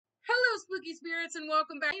spooky spirits, and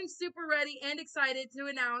welcome back. I am super ready and excited to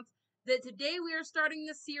announce that today we are starting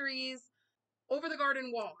the series Over the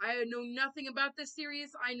Garden Wall. I know nothing about this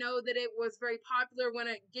series. I know that it was very popular when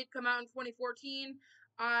it did come out in 2014.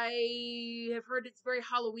 I have heard it's very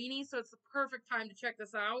Halloween-y, so it's the perfect time to check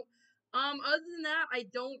this out. Other than that, I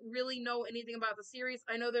don't really know anything about the series.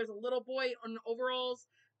 I know there's a little boy in overalls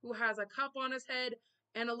who has a cup on his head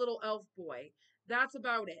and a little elf boy. That's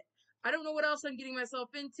about it. I don't know what else I'm getting myself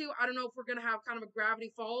into. I don't know if we're going to have kind of a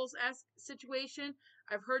Gravity Falls-esque situation.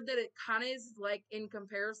 I've heard that it kind of is like in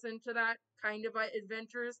comparison to that kind of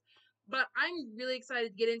adventures. But I'm really excited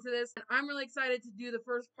to get into this. And I'm really excited to do the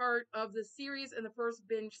first part of the series and the first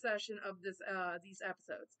binge session of these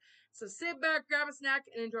episodes. So sit back, grab a snack,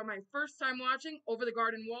 and enjoy my first time watching Over the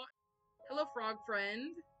Garden Wall. Hello, frog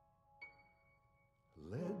friend.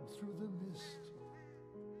 Led through the mist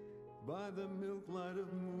by the milk light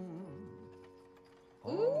of moon.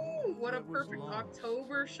 Ooh, what a perfect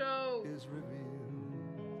October show. Is revealed.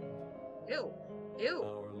 Ew. Ew.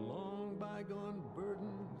 Our long bygone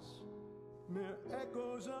burdens, mere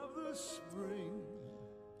echoes of the spring.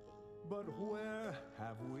 But where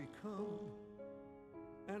have we come?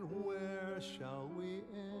 And where shall we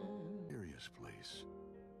end? Mysterious place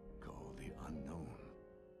called the unknown,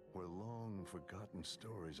 where long-forgotten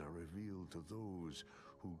stories are revealed to those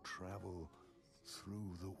who travel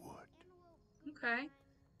through the wood. Okay.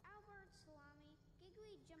 Albert Salami,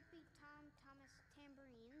 Giggly Jumpy Tom Thomas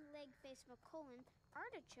Tambourine, Legface McCullen,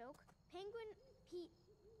 Artichoke, Penguin Pete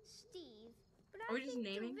Steve. But I think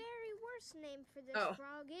the very worst name for this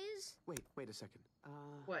frog is... Wait a second.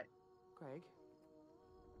 What? Greg?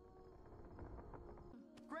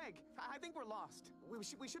 Greg, I think we're lost.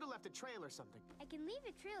 We should have left a trail or something. I can leave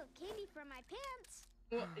a trail of candy from my pants.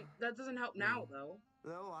 Well, that doesn't help now, though.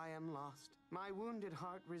 Though I am lost, my wounded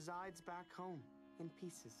heart resides back home, in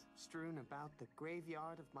pieces, strewn about the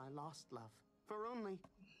graveyard of my lost love. For only...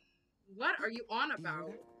 What are you on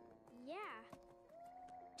about? Yeah.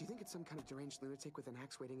 Do you think it's some kind of deranged lunatic with an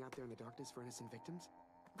axe waiting out there in the darkness for innocent victims?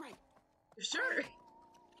 Greg! Sure.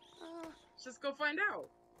 Just go find out.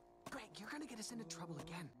 Greg, you're gonna get us into trouble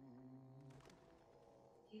again.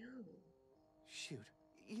 Ew. Shoot.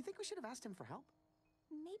 You think we should have asked him for help?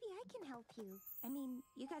 Maybe I can help you. I mean,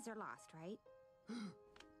 you guys are lost, right?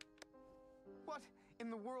 What in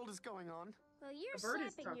the world is going on? Well, you're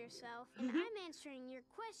slapping yourself, and I'm answering your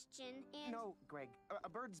question, and... No, Greg. A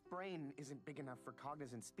bird's brain isn't big enough for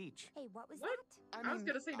cognizant speech. Hey, what was that? I was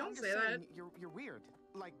gonna say, don't say that. You're weird.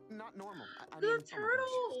 Like, not normal. The turtle!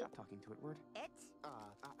 Oh my gosh, stop talking to it, word. It's...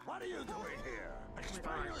 What are you doing here?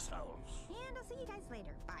 Explain yourselves. And I'll see you guys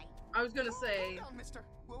later. Bye. I was gonna say... Hold on, mister.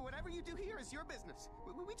 Well, whatever you do here is your business.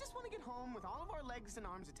 We just want to get home with all of our legs and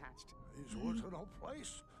arms attached. These woods are no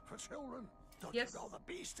place for children. Don't you know the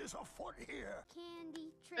beast is afoot here?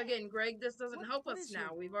 Candy trick. Again, Greg, this doesn't help us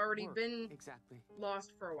now. We've already been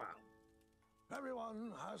lost for a while.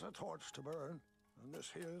 Everyone has a torch to burn, and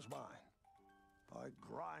this here is mine. I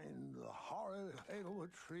grind the horrid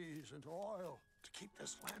hazelwood trees into oil to keep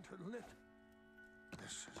this lantern lit.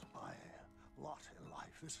 This is my lot in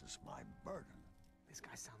life. This is my burden. This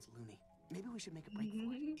guy sounds loony. Maybe we should make a break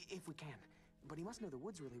for it, if we can. But he must know the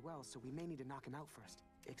woods really well, so we may need to knock him out first.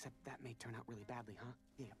 Except that may turn out really badly, huh?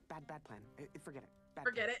 Yeah, bad plan. Forget it.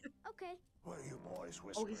 Forget it. Okay. What are you boys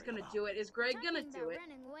whispering? Oh, he's gonna do it. Is Greg gonna do it?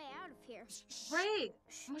 Running way out of here. Greg!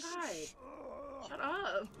 Oh my god. Shut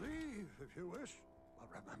up. Leave if you wish.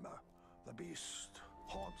 But remember, the beast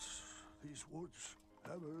haunts these woods.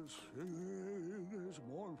 Ever sing his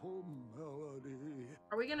mournful melody.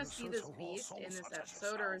 Are we gonna see this beast in this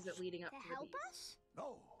episode, or is it leading up to the beast? Us?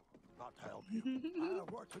 No, not to help you. I have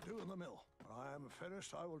work to do in the mill. When I am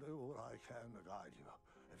finished, I will do what I can to guide you.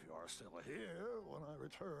 If you are still here when I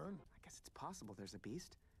return... I guess it's possible there's a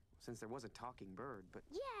beast, since there was a talking bird, but...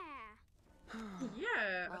 Yeah!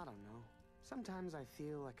 Yeah! I don't know. Sometimes I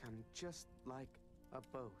feel like I'm just like a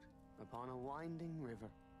boat upon a winding river,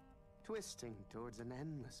 twisting towards an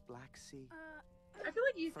endless black sea. I feel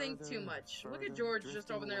like you think too much. Look at George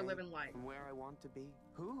just over there living life. From where I want to be,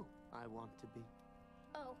 who I want to be.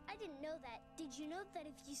 Oh, I didn't know that. Did you know that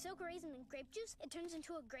if you soak a raisin in grape juice, it turns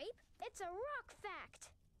into a grape? It's a rock fact.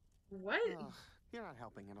 What? Ugh, you're not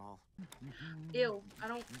helping at all. Ew, I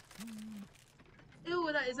don't... Ew,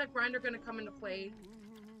 is that grinder gonna come into play?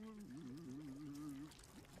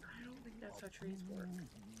 I don't think that's how trees work.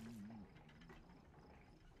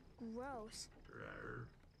 Gross.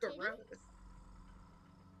 Gross.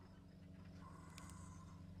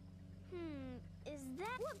 Is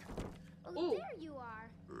that... Whoop! Oh, ooh, there you are.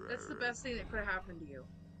 That's the best thing that could have happened to you.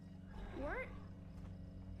 What?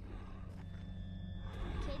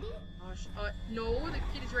 Kitty? Oh, gosh. No, the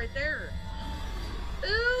kitty's right there.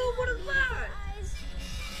 Ew, what is that?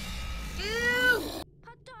 Ew!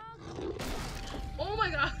 Hot dog. Oh my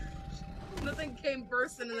gosh. Nothing came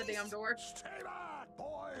bursting in the damn door. Stay back,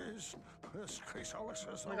 boys. This chrysalis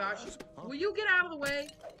is Oh my gosh. Will you get out of the way?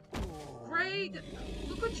 Greg,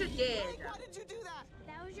 look what you did. Greg, why did you do that?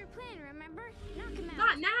 That was your plan, remember? Knock him out.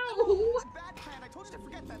 Not now. It's a bad plan. I told you to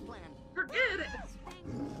forget that plan. Forget it.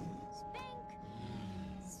 Spank.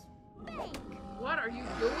 Spank. Spank. What are you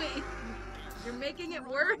doing? You're making it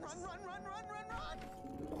worse. Run.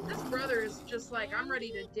 This brother is just like, I'm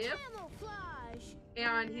ready to dip. Camouflage.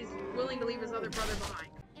 And he's willing to leave his other brother behind.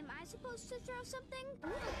 Am I supposed to throw something?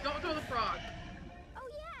 Don't throw the frog. Oh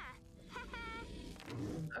yeah.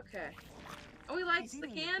 Okay. Oh, he likes He's the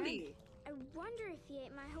eating the candy. I wonder if he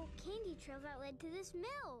ate my whole candy trail that led to this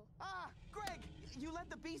mill. Ah, Greg, you led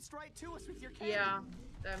the beast right to us with your candy. Yeah,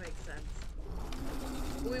 that makes sense.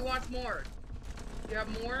 We want more. You have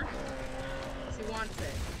more? He wants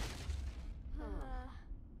it.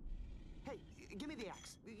 Hey, give me the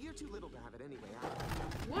axe. You're too little to have it anyway.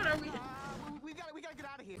 What are we? We gotta get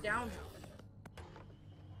out of here. Down.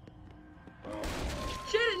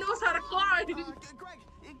 Shit, it knows how to climb. Greg,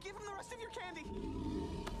 give him the rest of your candy.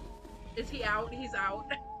 Is he out? He's out.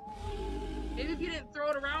 Maybe if you didn't throw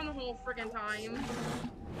it around the whole friggin' time.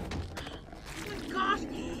 Oh my gosh.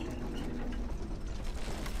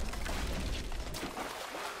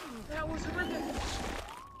 That was horrific.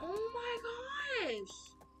 Oh my gosh.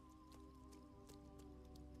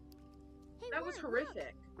 Hey, That was Wirt,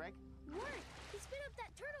 horrific. Greg? Look. Wirt, he spit up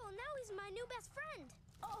that turtle and now he's my new best friend.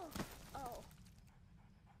 Oh.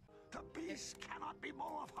 The beast cannot be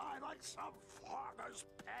mollified like some farmer's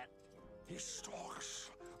pet. He stalks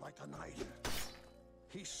like the night.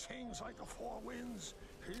 He sings like the four winds.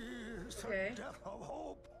 He is the death of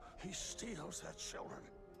hope. He steals their children.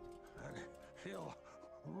 And he'll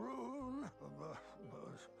ruin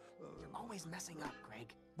You're always messing up,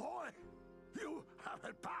 Greg. Boy, you have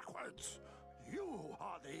it backwards. You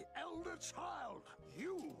are the elder child.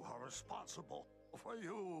 You are responsible for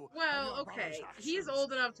you. Well, okay. He's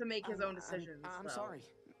old enough to make his own decisions. I'm so. sorry.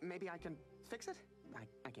 Maybe I can fix it?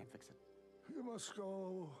 I can't fix it. You must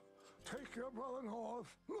go. Take your brother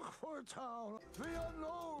north. Look for a town. The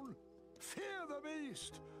unknown. Fear the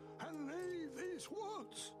beast. And leave these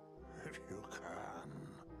woods. If you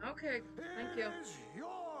can. Okay, thank you. It is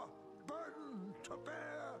your burden to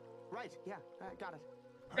bear. Right, yeah, got it.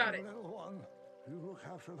 Got it. Little one, you look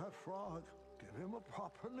after that frog. Give him a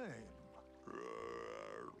proper name.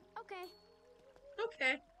 Okay.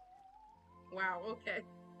 Okay. Wow, okay.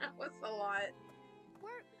 That was a lot.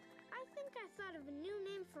 Wirt, I think I thought of a new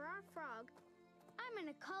name for our frog. I'm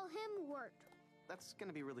gonna call him Wirt. That's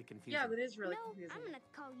gonna be really confusing. Yeah, that is really No, confusing. I'm gonna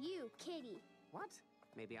call you Kitty. What?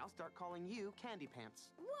 Maybe I'll start calling you Candy Pants.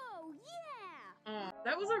 Whoa, yeah!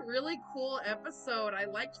 That was a really cool episode. I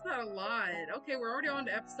liked that a lot. Okay, we're already on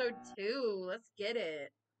to episode 2. Let's get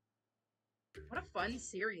it. What a fun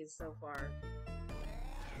series so far.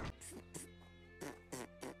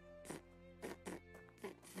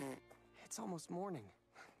 It's almost morning.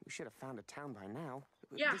 We should have found a town by now.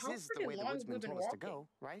 Yeah, this how is the freaking way the long woodsman we've been told us to walking. go,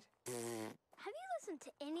 right? Have you listened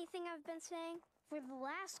to anything I've been saying? For the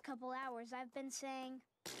last couple hours, I've been saying...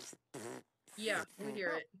 Yeah, we hear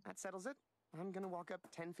Well, it. that settles it. I'm gonna walk up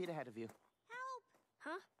 10 feet ahead of you. Help!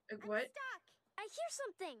 Huh? What? Stuck! I hear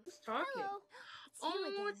something! Who's talking? Hello! It's you Oh,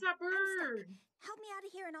 again. it's that bird. Help me out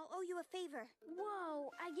of here and I'll owe you a favor. Whoa,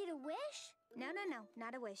 I get a wish? No,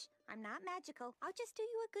 not a wish. I'm not magical. I'll just do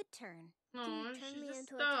you a good turn. Can Aw, you turn she's me just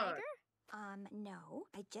into stuck. a tiger? No.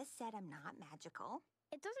 I just said I'm not magical.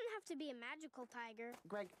 It doesn't have to be a magical tiger.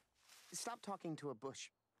 Greg, stop talking to a bush.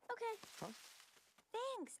 Okay.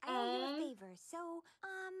 Thanks. I owe you a Aw. favor. So,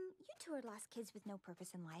 you two are lost kids with no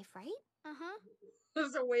purpose in life, right? Uh-huh.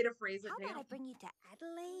 There's a way to phrase it How about now. I bring you to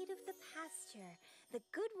Adelaide of the pasture, the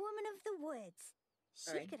good woman of the woods?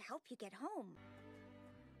 She Alright. could help you get home.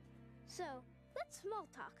 So, let's small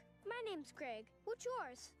talk. My name's Greg. What's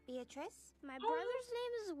yours? Beatrice? My Oh. brother's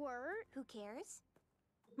name is Wirt. Who cares?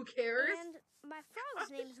 Who cares? And my frog's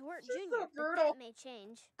name's Wirt She's Jr., so but brutal. that may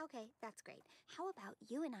change. Okay, that's great. How about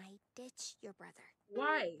you and I ditch your brother?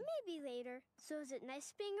 Why? Maybe later. So is it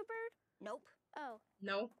nice being a bird? Nope. Oh,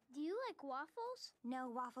 No. do you like waffles? No,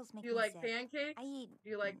 waffles make Do you me like sick. pancakes? I eat Do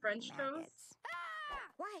you like French toast? maggots. Ah!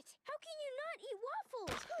 What? How can you not eat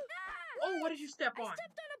waffles? Ah! Oh, what did you step I on?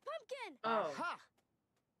 stepped on a pumpkin! Oh, Aha!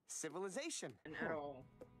 Civilization. at all.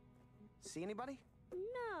 See anybody?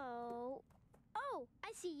 No. Oh,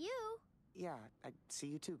 I see you. Yeah, I see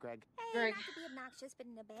you too, Greg. Hey, Greg. not to be obnoxious, but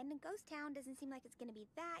an abandoned ghost town doesn't seem like it's going to be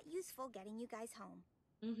that useful getting you guys home.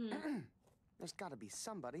 There's gotta be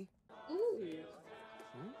somebody. Ooh.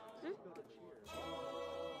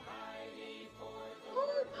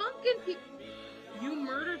 Oh, pumpkin people. You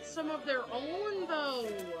murdered some of their own, though.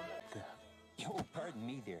 Oh, pardon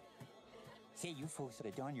me there. Say, you folks ought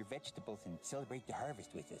to don your vegetables and celebrate the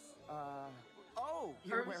harvest with us. Oh,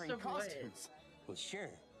 you're Harvest wearing of what? costumes. Well, sure.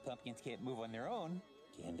 Pumpkins can't move on their own,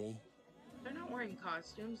 can they? They're not wearing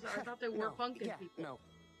costumes. I thought they were pumpkin people. No.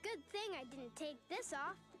 Good thing I didn't take this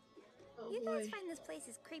off. Oh, You boy. guys find this place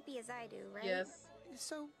as creepy as I do, right? Yes.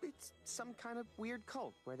 So it's some kind of weird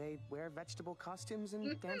cult where they wear vegetable costumes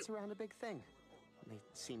and dance around a big thing. They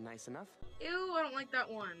seem nice enough. Ew, I don't like that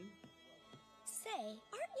one. Say, aren't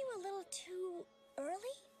you a little too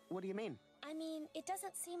early? What do you mean? I mean, it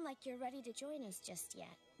doesn't seem like you're ready to join us just yet.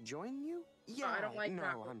 Join you? Yeah, I don't like no,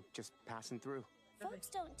 that one. I'm just passing through. Folks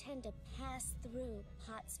don't tend to pass through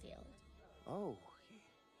Pottsfield. Oh,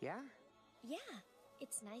 yeah? Yeah,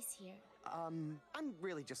 it's nice here. I'm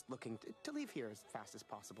really just looking to leave here as fast as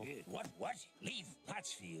possible. What? Leave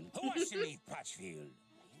Pottsfield? Who wants to leave Pottsfield?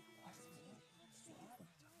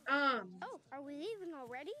 Oh, are we leaving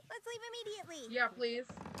already? Let's leave immediately. Yeah, please.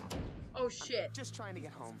 Oh, shit. Just trying to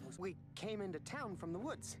get home. We came into town from the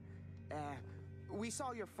woods. We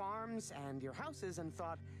saw your farms and your houses and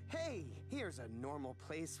thought, hey, here's a normal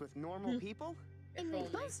place with normal people. And they only.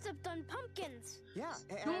 both stepped on pumpkins. Yeah,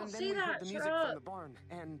 Don't and then say we heard that, the shut music up. from the barn.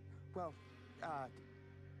 And, well,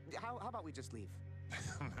 how about we just leave?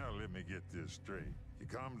 Now let me get this straight. You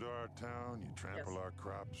come to our town, you trample Yes. our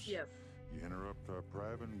crops, Yes. you interrupt our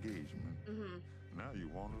private engagement. Now you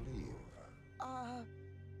want to leave.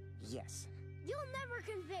 Yes. You'll never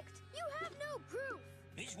convict. You have no proof.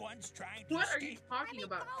 This one's trying to What are you escape. talking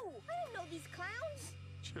about? Oh, I don't know these clowns.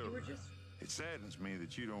 You were Children, just... it saddens me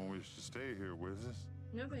that you don't wish to stay here with us,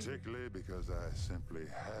 No, thank you. particularly because I simply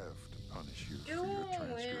have to punish you for Ew, your ew.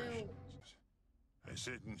 transgressions. I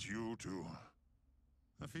sentence you to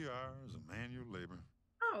a few hours of manual labor.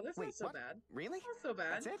 Oh, that's not Wait, so what? bad. Really? Not so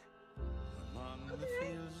bad. That's it?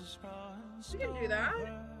 Okay. We can do that.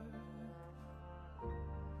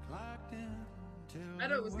 I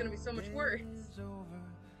thought it was gonna be so much worse.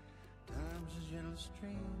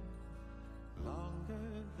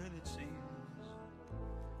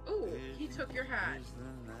 Ooh, he took your hat.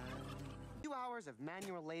 2 hours of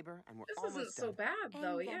manual labor and we're This almost isn't so done. bad, And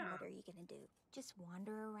though, then yeah. what are you gonna do? Just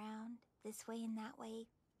wander around this way and that way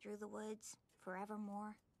through the woods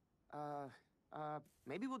forevermore?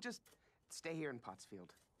 Maybe we'll just stay here in Pottsfield.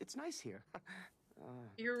 It's nice here.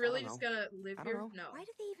 You're really I don't just know. gonna live I don't here? know. No. Why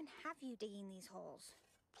do they even have you digging these holes?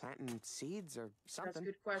 Planting seeds or That's a something.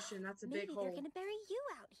 good question. That's a Maybe big they're hole. gonna bury you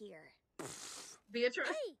out here. Beatrice?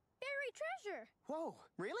 Hey, buried treasure. Whoa,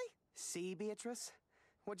 really? See, Beatrice?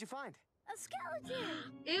 What'd you find? A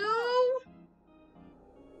skeleton. Ew!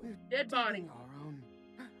 We're Dead body. digging our own.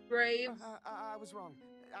 Graves. I was wrong.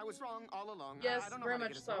 I was wrong all along. Yes, I don't know very how to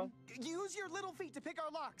much get us so. home. Use your little feet to pick our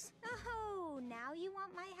locks. Oh, now you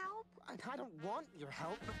want my help? I don't want your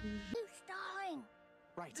help. You stalling.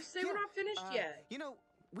 Right. Just say we're not finished yet. You know,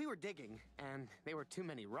 we were digging, and there were too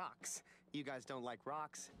many rocks. You guys don't like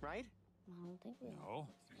rocks, right? I don't think we No,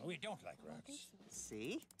 we don't like rocks.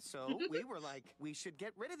 See? So we were like, we should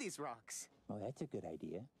get rid of these rocks. Oh, that's a good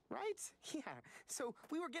idea. Right? Yeah. So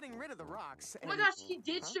we were getting rid of the rocks. Oh my and- gosh, he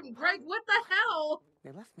ditched Huh? him. Greg, what the hell?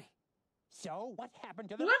 They left me. So, what happened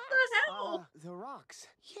to the What the rocks? hell? The rocks.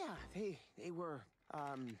 Yeah, they were,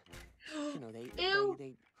 you know, Ew.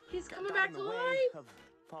 they He's got coming in back the to way life. of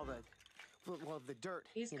all the, well, the dirt.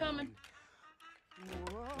 He's you know, coming. and-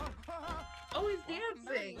 Oh, he's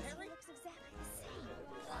dancing. It looks exactly the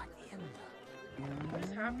same. What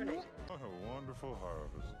is happening? What a wonderful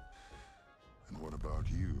harvest. And what about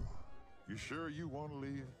you? You sure you want to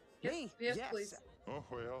leave? Yes, Me? yes, Yes. please. Oh,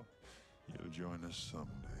 well, you'll join us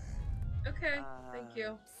someday. Okay, thank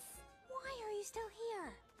you. Why are you still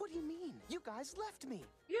here? What do you mean? You guys left me.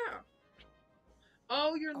 Yeah.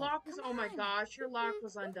 Oh, your lock was. come Oh my on. gosh, your lock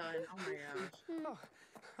was undone. Oh my gosh.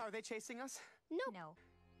 Oh, are they chasing us? No.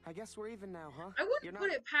 I guess we're even now, huh? I wouldn't You're put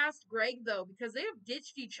not it past Greg though, because they have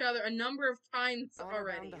ditched each other a number of times around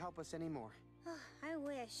already. to help us anymore. I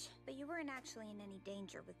wish, but you weren't actually in any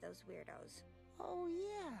danger with those weirdos. Oh,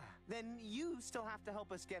 yeah. Then you still have to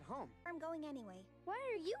help us get home. I'm going anyway. Why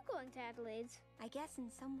are you going to Adelaide's? I guess in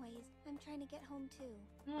some ways, I'm trying to get home too.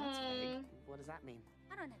 That's vague. Hmm. What does that mean?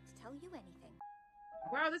 I don't have to tell you anything.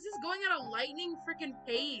 Wow, this is going at a lightning freaking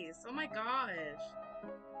pace. Oh my gosh.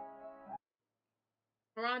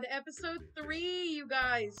 We're on to episode 3, you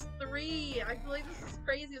guys. 3. I believe this is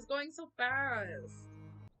crazy. It's going so fast.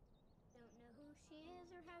 Don't know who she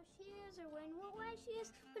is or how she is or why she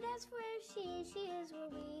is. But as for where she is where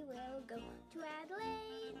we will go. To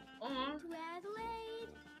Adelaide, to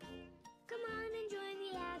Adelaide. Come on and join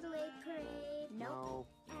the Adelaide parade. No.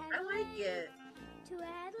 Adelaide, I like it. To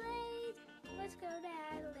Adelaide. Let's go to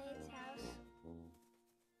Adelaide's house.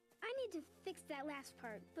 I need to fix that last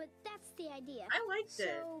part, but that's the idea. I liked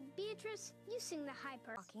it. So, Beatrice, you sing the high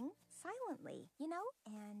part. Talking silently, you know,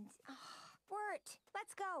 and... Wirt,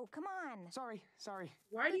 let's go. Come on. Sorry.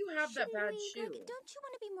 Why do you have that bad shoe? Greg, don't you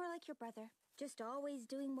want to be more like your brother? Just always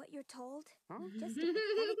doing what you're told? Huh? Just a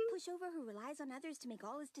pathetic pushover who relies on others to make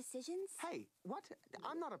all his decisions? Hey, what?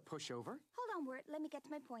 I'm not a pushover. Hold on, Wirt. Let me get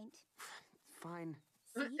to my point. Fine.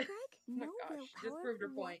 See, Greg? No gosh, just willpower proved her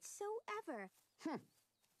point. whatsoever.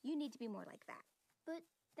 You need to be more like that. But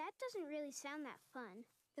that doesn't really sound that fun.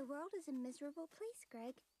 The world is a miserable place,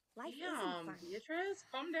 Greg. Life isn't Damn, fun. Beatrice,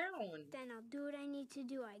 calm down. Then I'll do what I need to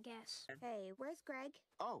do, I guess. Hey, where's Greg?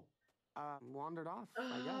 Oh, wandered off,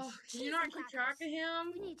 I guess. Can you not keep track of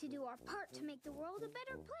him? We need to do our part to make the world a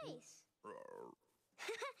better place.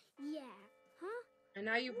 Yeah, huh? And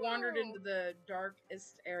now you've wandered into the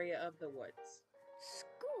darkest area of the woods.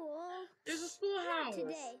 School? There's a schoolhouse. Not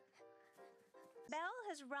today. Bell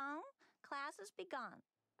has rung. Class has begun.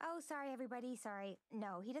 Oh, sorry, everybody. Sorry.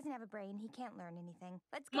 No, he doesn't have a brain. He can't learn anything.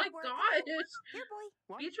 Let's go. My gosh. Here, boy.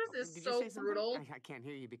 What? Beatrice is Did you so say something? brutal. I can't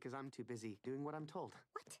hear you because I'm too busy doing what I'm told.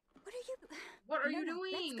 What? What are you... What are you No,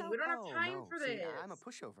 let's doing? go. We don't have time no. for See, this. I'm a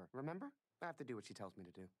pushover, remember? I have to do what she tells me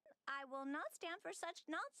to do. I will not stand for such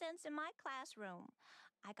nonsense in my classroom.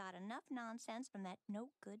 I got enough nonsense from that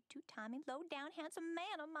no-good, two-timing, low-down, handsome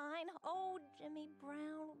man of mine. Oh, Jimmy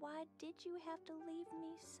Brown, why did you have to leave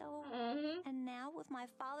me so? And now, with my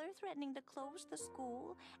father threatening to close the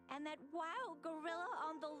school and that wild gorilla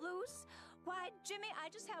on the loose, why, Jimmy, I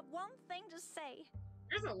just have one thing to say.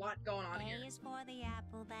 There's a lot going on here. A is for the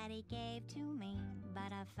apple that he gave to me,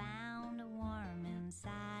 but I found a worm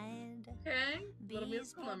inside. Okay, B little is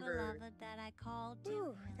musical for the number. lover that I called to.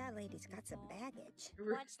 Ooh, that lady's got some baggage.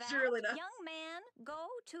 What's that? She really does. Young man, go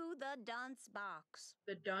to the dunce box.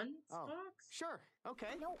 The dunce Oh. box? Sure,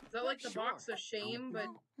 okay. No. Is that like the Sure. box of shame, but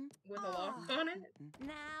with a lock on it?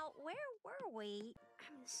 Now, where were we?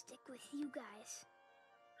 I'm gonna stick with you guys.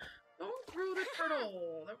 Don't throw the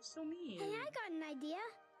turtle. That was so mean. Hey, I got an idea.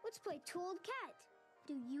 Let's play Two Old Cat.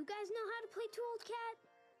 Do you guys know how to play Two Old Cat?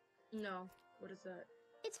 No. What is that?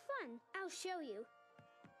 It's fun. I'll show you.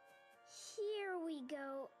 Here we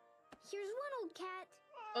go. Here's one old cat.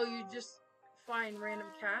 Oh, you just find random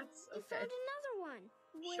cats? You Okay. found another one.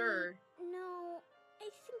 Wait, Sure. No, I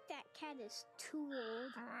think that cat is too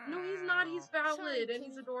old. No, he's not. He's valid Sorry, and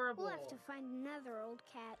he's Kitty. adorable. We'll have to find another old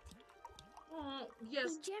cat. Oh,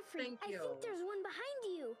 yes. Hey, Jeffrey, thank I you. think there's one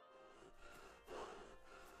behind you.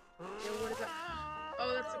 Yeah, what is that?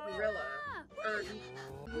 Oh, that's a gorilla. Or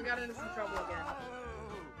we got into some trouble again.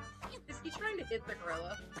 Is he trying to hit the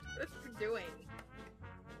gorilla? What's he doing?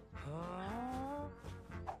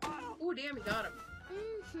 Oh, damn, he got him.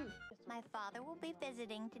 My father will be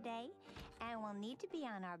visiting today, and we'll need to be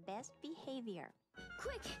on our best behavior.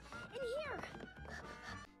 Quick, in here.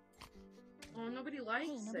 Oh, nobody likes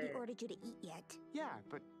Hey, nobody it. ordered you to eat yet. Yeah,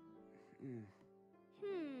 but...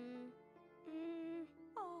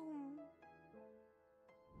 Oh.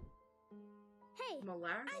 Hey,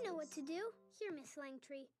 Molasses. I know what to do. Here, Miss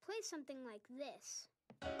Langtree, play something like this.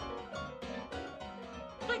 Oh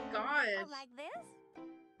my gosh. Oh, like this?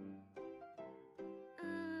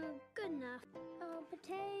 Good enough. Oh,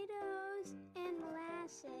 potatoes and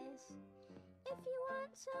molasses. If you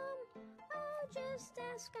want some, oh, just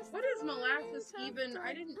ask us. What is molasses even?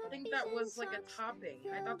 I didn't think that was like a topping.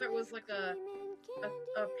 I thought that was like a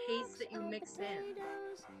paste that you mix in.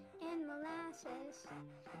 Potatoes and molasses.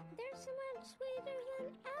 They're so much sweeter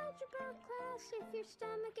than algebra class. If your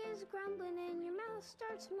stomach is grumbling and your mouth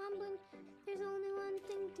starts mumbling, there's only one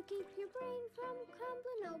thing to keep your brain from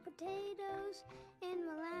crumbling. Oh, potatoes and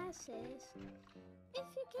molasses. If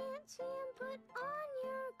you can't see 'em, put on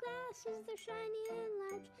your glasses. They're shiny and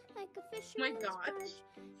large, like a fisherman's gosh. barge.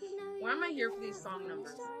 You know Why am I here for you're these song when you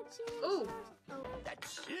numbers? start seeing Ooh. stars. Oh,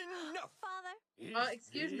 That's enough. Father?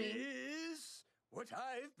 Excuse me. Is what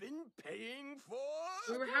I've been paying for?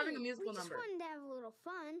 We were having a we musical just number. wanted to have a little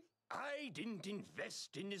fun. I didn't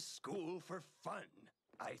invest in this school for fun.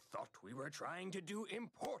 I thought we were trying to do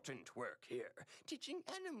important work here, teaching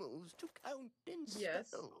animals to count and spell.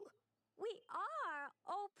 Yes. We are.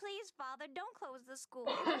 Oh, please, Father, don't close the school.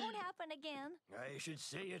 It won't happen again. I should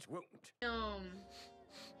say it won't.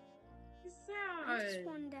 He's I sad. just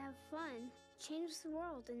wanted to have fun, change the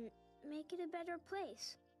world, and make it a better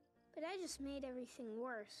place. But I just made everything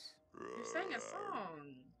worse. You sang a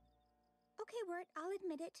song. Okay, Wirt, I'll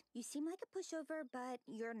admit it. You seem like a pushover, but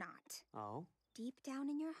you're not. Oh? Deep down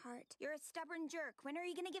in your heart, you're a stubborn jerk. When are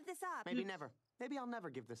you gonna give this up? Maybe never. Maybe I'll never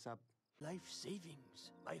give this up. Life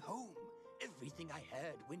savings, my home, everything I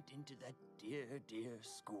had went into that dear, dear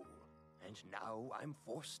school. And now I'm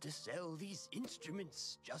forced to sell these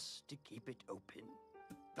instruments just to keep it open.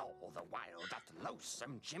 All the while that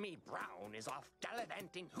loathsome Jimmy Brown is off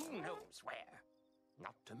gallivanting who knows where.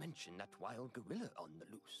 Not to mention that wild gorilla on the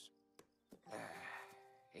loose.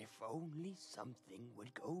 If only something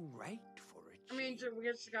would go right for a change. we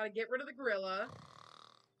just gotta get rid of the gorilla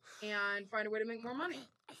and find a way to make more money.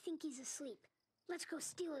 I think he's asleep. Let's go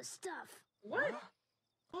steal his stuff. What?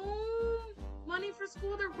 Oh, money for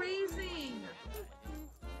school they're raising.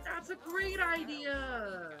 That's a great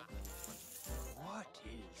idea. What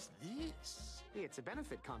is this? Hey, it's a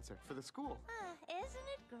benefit concert for the school. Isn't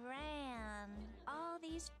it grand? All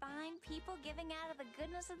these fine people giving out of the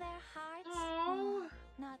goodness of their hearts. Oh.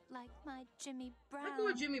 Not like my Jimmy Brown. Let's go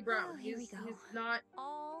with Jimmy Brown. Oh, here we he's go. not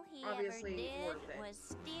All he obviously ever did worth it. was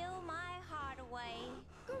steal my heart away.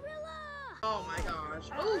 Gorilla! Oh my gosh.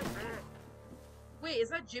 Oh! Wait, is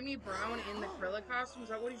that Jimmy Brown in the gorilla costume? Is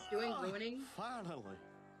that what he's doing, ruining? Finally.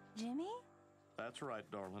 Jimmy? That's right,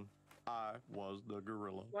 darling. I was the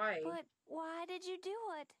gorilla. Why? But why did you do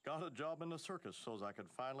it? Got a job in the circus so as I could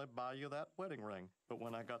finally buy you that wedding ring. But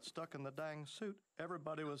when I got stuck in the dang suit,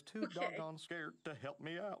 everybody was too doggone scared to help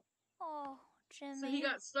me out. Oh, Jimmy. So he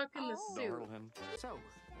got stuck in the Oh. suit. Darling. So,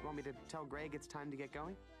 want me to tell Greg it's time to get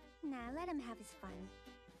going? Nah, let him have his fun.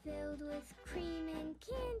 Filled with cream and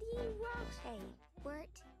candy rocks. Hey,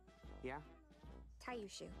 Wirt, Yeah? tie your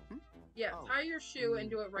shoe. Yeah, Oh. tie your shoe and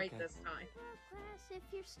do it right Okay. this time. Class if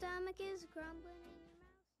your stomach is grumbling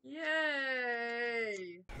in your mouth.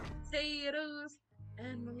 Yay! Potatoes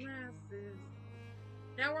and molasses.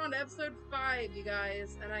 Now we're on to episode 5, you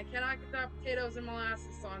guys, and I cannot get that potatoes and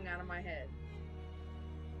molasses song out of my head.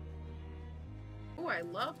 Oh, I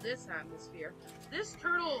love this atmosphere. This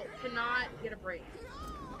turtle cannot get a break.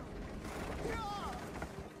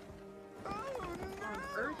 What on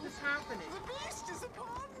earth is happening? beast is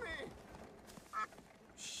upon me!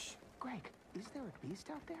 Shh. Greg, is there a beast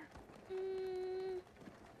out there?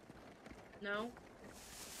 No?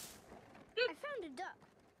 I found a duck.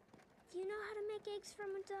 Do you know how to make eggs from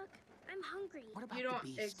a duck? I'm hungry. What about You don't, the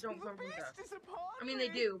beast? eggs don't come from ducks. is upon I mean, they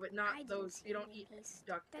do, but not I didn't those. say You don't no, eat please.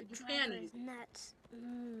 duck. That You driver can is eat. nuts.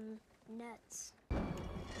 Nuts.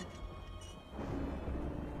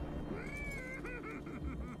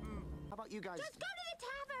 How about you guys? Just go to the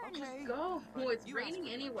tavern! Okay. Go. Oh, it's You asked raining for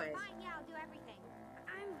it. anyway. Fine, yeah, I'll do everything.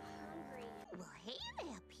 I'm hungry. Well, hey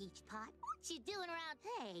there, Peach Pot. What you doing around?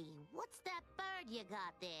 Hey, what's that bird you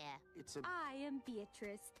got there? It's a... I am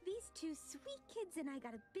Beatrice. These two sweet kids and I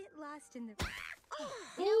got a bit lost in the...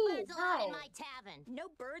 No Ooh, birds allowed wow. in my tavern.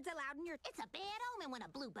 No birds allowed in your... It's a bad omen when a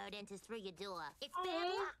bluebird enters through your door. It's Aw.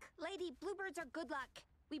 bad luck. Lady, bluebirds are good luck.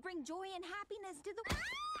 We bring joy and happiness to the...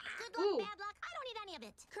 Good luck, Ooh. bad luck. I don't need any of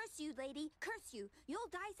it. Curse you, lady. Curse you. You'll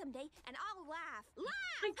die someday, and I'll laugh.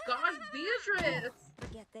 Laugh! My gosh, Beatrice!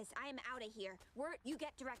 Forget this. I am out of here. Wirt, you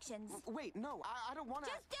get directions. Wait, no, I don't want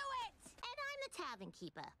to... Just do it! And I'm the tavern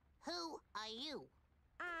keeper. Who are you?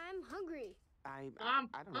 I'm hungry. I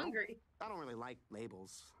don't know. hungry. I don't really like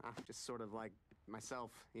labels. I'm just sort of like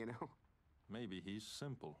myself, you know? Maybe he's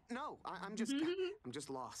simple. No, I'm just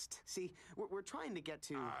lost. See, we're trying to get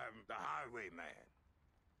to... I'm the highwayman.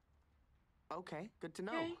 Okay, good to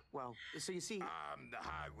know. Okay. Well, so you see... I'm the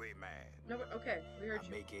highwayman. No, but okay, we heard I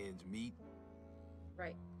you. make ends meet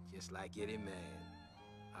Right. just like any man.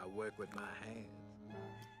 I work with my hands.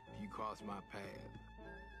 If you cross my path,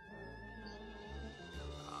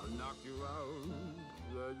 I'll knock you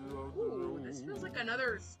out. Ooh, this feels like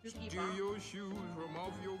another spooky Steal bomb. your shoes from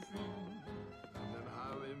off your feet. And then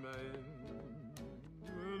highwayman.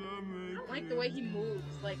 I don't like the way he moves,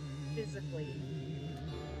 like, physically.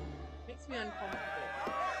 Makes me uncomfortable.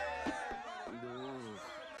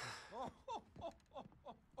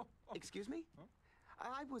 Excuse me?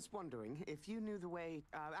 I was wondering if you knew the way...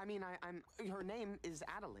 I'm... Her name is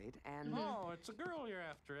Adelaide, and... Oh, it's a girl you're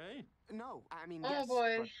after, eh? No, I mean, Oh, yes.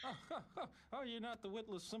 boy. but Oh, you're not the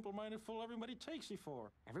witless, simple-minded fool everybody takes you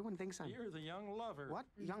for. everyone thinks I'm... You're the young lover. What?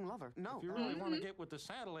 Young lover? No. If you really want to get with this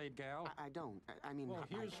Adelaide gal, I don't. I mean... well,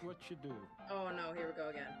 here's what you do. Oh no, here we go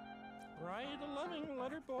again. Write a loving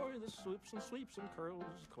letter, boy, that swoops and sweeps and curls.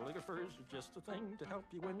 Calligraphers are just the thing to help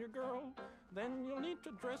you win your girl. Then you'll need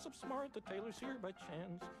to dress up smart, the tailor's here by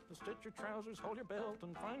chance. To stitch your trousers, hold your belt,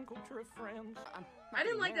 and find culture of friends. I'm I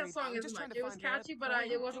didn't like getting that song married. I'm as just much. trying to It was find catchy, but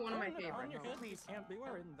it wasn't one of my On your favorites. head, you can't be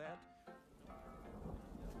wearing that.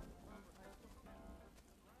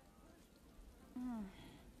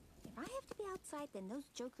 If I have to be outside, then those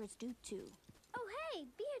jokers do too. Oh, hey,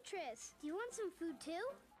 Beatrice. Do you want some food too?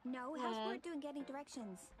 No, how's Bert doing getting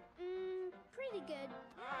directions? Pretty good.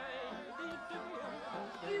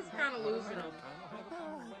 He's kind of losing them.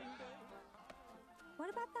 What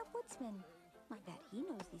about that woodsman? I bet he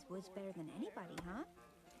knows these woods better than anybody, huh?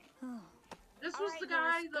 This was the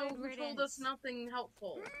guy, though, who told us nothing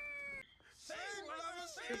helpful.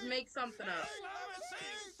 Just make something up.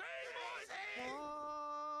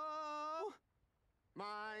 Oh,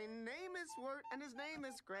 my name is Wirt, and his name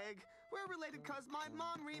is Greg. We're related because my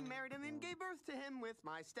mom remarried and then gave birth to him with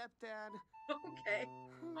my stepdad. Okay.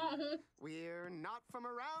 We're not from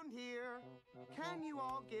around here. Can you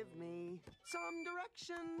all give me some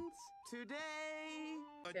directions today?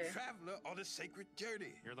 A traveler on a sacred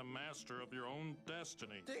journey. You're the master of your own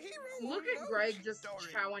destiny. The hero. Look at Greg just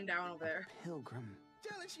chowing down over there. Pilgrim.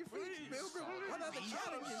 Tell us your feats, Pilgrim. What are the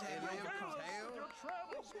challenges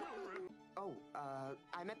Oh,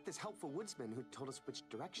 I met this helpful woodsman who told us which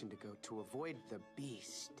direction to go to avoid the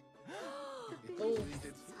beast.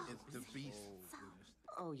 It's the beast.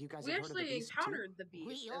 Oh, you guys We have heard of the actually beast encountered too? the beast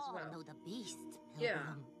We as all well. know the beast. Yeah,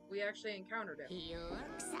 Pilgrim. we actually encountered him. He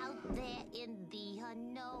lurks out there in the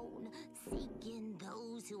unknown, seeking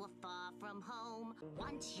those who are far from home.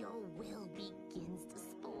 Once your will begins to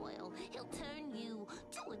spoil, he'll turn you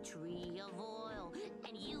to a tree of oil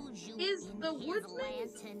and use you Is in the his woodsman?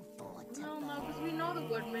 lantern for No, because we know the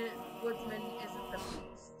woodsman isn't the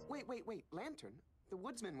beast. Wait, lantern? The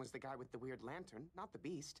woodsman was the guy with the weird lantern, not the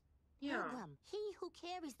beast. Yeah. Pilgrim, he who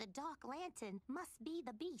carries the dark lantern must be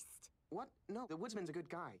the beast. What? No, the woodsman's a good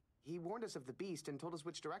guy. He warned us of the beast and told us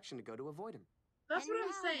which direction to go to avoid him. That's And what I'm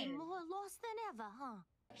now saying. you're more lost than ever, huh?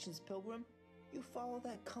 Actions, Pilgrim. You follow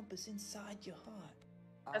that compass inside your heart.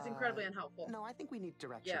 That's incredibly unhelpful. No, I think we need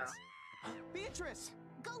directions. Yeah. Beatrice!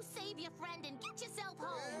 Go save your friend and get yourself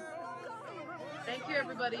home. Thank you,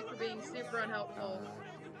 everybody, for being super unhelpful.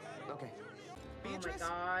 Okay. Oh my Beatrice?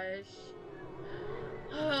 gosh.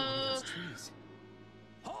 Those trees.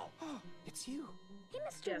 Oh, it's you. Hey,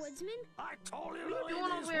 Mr. Yes. Woodsman. I told you. What are you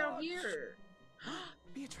doing over here?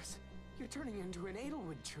 Beatrice, you're turning into an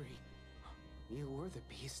edelwood tree. You were the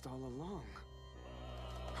beast all along.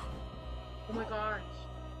 Oh my gosh.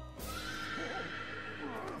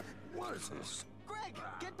 What is this? Greg,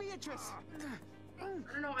 get Beatrice. I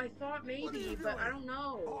don't know, I thought maybe, but I don't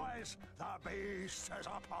know. Boys, the beast is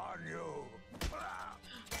upon you.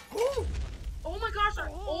 Ooh! Oh my gosh,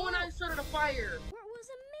 and I started a fire. It was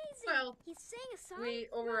amazing. Well, he sang a song, we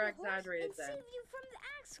rode a over-exaggerated horse, and then. saved you from the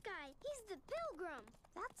axe guy. He's the pilgrim.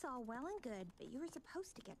 That's all well and good, but you were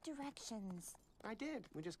supposed to get directions. I did.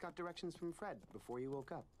 We just got directions from Fred before you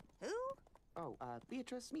woke up. Who? Oh,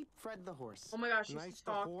 Beatrice, meet Fred the horse. Oh my gosh, she's Nice to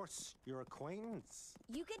talk. horse your acquaintance.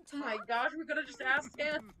 You can Oh talk. my gosh, we could have just asked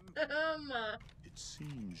him. It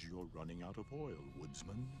seems you're running out of oil,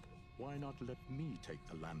 woodsman. Why not let me take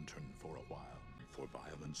the lantern for a while? For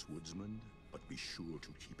violence, woodsman, but be sure to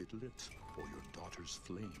keep it lit, or your daughter's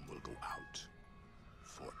flame will go out.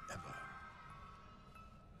 Forever.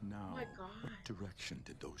 Now, Oh my God. what direction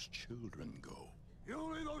did those children go? You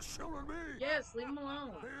leave those children be. Yes, leave him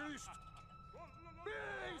alone. Beast.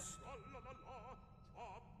 Beast.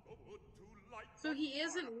 So he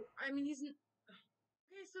isn't, I mean, he's,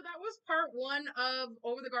 okay, so that was part one of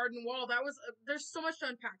Over the Garden Wall. That was, there's so much to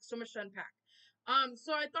unpack, so much to unpack.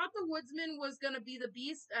 So I thought the woodsman was gonna be the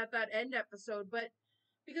beast at that end episode, but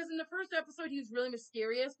because in the first episode he was really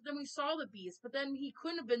mysterious, but then we saw the beast, but then he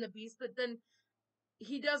couldn't have been the beast, but then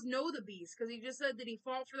he does know the beast, because he just said that he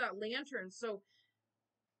fought for that lantern, so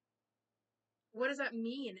what does that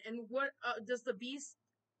mean? And what, does the beast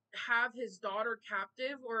have his daughter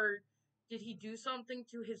captive, or did he do something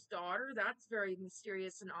to his daughter? That's very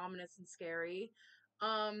mysterious and ominous and scary.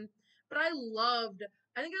 But I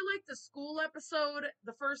think I liked the school episode,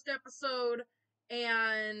 the first episode,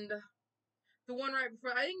 and the one right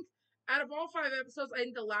before. I think out of all 5 episodes, I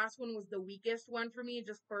think the last one was the weakest one for me,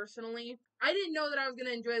 just personally. I didn't know that I was going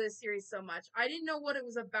to enjoy this series so much. I didn't know what it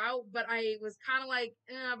was about, but I was kind of like,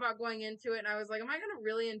 about going into it, and I was like, am I going to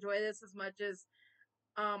really enjoy this as much as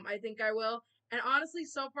I think I will? And honestly,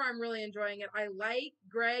 so far, I'm really enjoying it. I like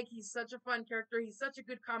Greg. He's such a fun character. He's such a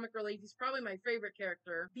good comic relief. He's probably my favorite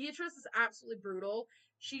character. Beatrice is absolutely brutal.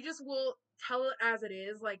 She just will tell it as it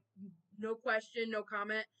is. Like, no question, no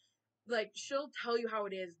comment. Like, she'll tell you how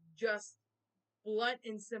it is. Just blunt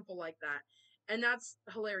and simple like that. And that's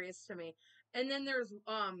hilarious to me. And then there's,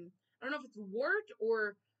 I don't know if it's Wirt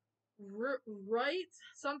or Right,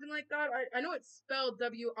 something like that. I know it's spelled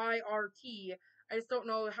W-I-R-T. I just don't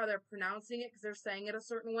know how they're pronouncing it because they're saying it a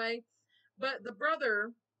certain way. But the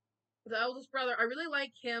brother, the eldest brother. I really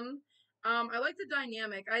like him. I like the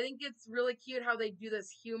dynamic. I think it's really cute how they do this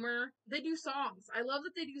humor. They do songs. I love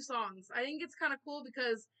that they do songs. I think it's kind of cool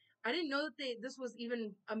because I didn't know that this was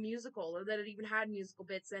even a musical or that it even had musical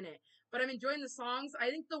bits in it. But I'm enjoying the songs. I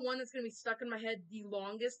think the one that's going to be stuck in my head the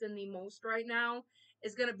longest and the most right now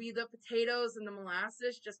is going to be the potatoes and the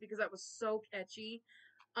molasses, just because that was so catchy.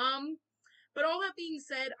 But all that being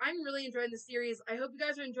said, I'm really enjoying the series. I hope you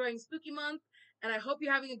guys are enjoying Spooky Month, and I hope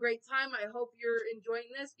you're having a great time. I hope you're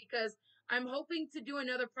enjoying this, because I'm hoping to do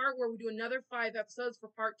another part where we do another 5 episodes for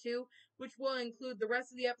part 2, which will include the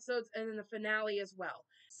rest of the episodes and then the finale as well.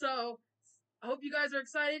 So, I hope you guys are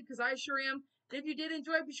excited, because I sure am. And if you did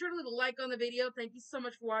enjoy, be sure to leave a like on the video. Thank you so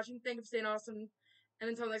much for watching. Thank you for staying awesome. And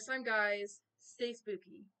until next time, guys, stay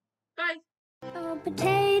spooky. Bye! Oh,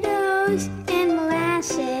 potatoes and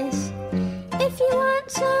molasses. If you want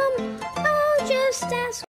some, oh, just ask.